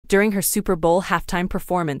During her Super Bowl halftime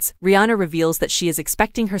performance, Rihanna reveals that she is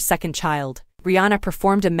expecting her second child. Rihanna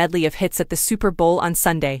performed a medley of hits at the Super Bowl on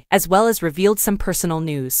Sunday, as well as revealed some personal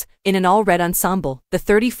news. In an all-red ensemble, the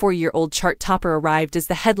 34-year-old chart topper arrived as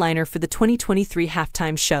the headliner for the 2023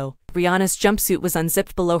 halftime show. Rihanna's jumpsuit was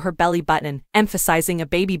unzipped below her belly button, emphasizing a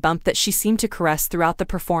baby bump that she seemed to caress throughout the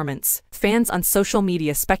performance. Fans on social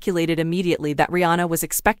media speculated immediately that Rihanna was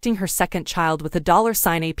expecting her second child with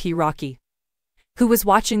 $AP Rocky, who was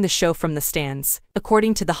watching the show from the stands.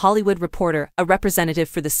 According to The Hollywood Reporter, a representative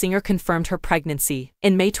for the singer confirmed her pregnancy.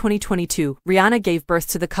 In May 2022, Rihanna gave birth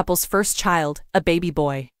to the couple's first child, a baby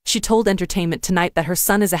boy. She told Entertainment Tonight that her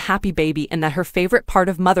son is a happy baby and that her favorite part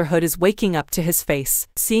of motherhood is waking up to his face.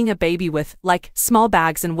 Seeing a baby with, like, small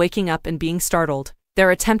bags and waking up and being startled. They're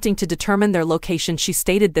attempting to determine their location. She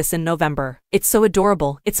stated this in November. "It's so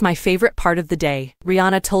adorable, it's my favorite part of the day."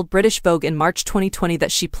 Rihanna told British Vogue in March 2020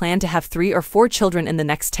 that she planned to have 3 or 4 children in the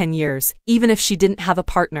next 10 years, even if she didn't have a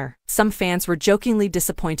partner. Some fans were jokingly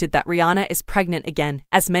disappointed that Rihanna is pregnant again,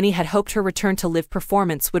 as many had hoped her return to live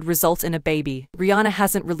performance would result in a baby. Rihanna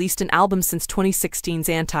hasn't released an album since 2016's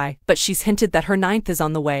Anti, but she's hinted that her 9th is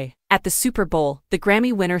on the way. At the Super Bowl, the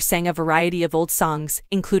Grammy winner sang a variety of old songs,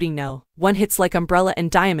 including No. 1 hits like Umbrella and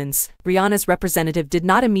Diamonds. Rihanna's representative did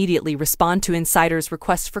not immediately respond to insiders'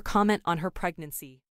 request for comment on her pregnancy.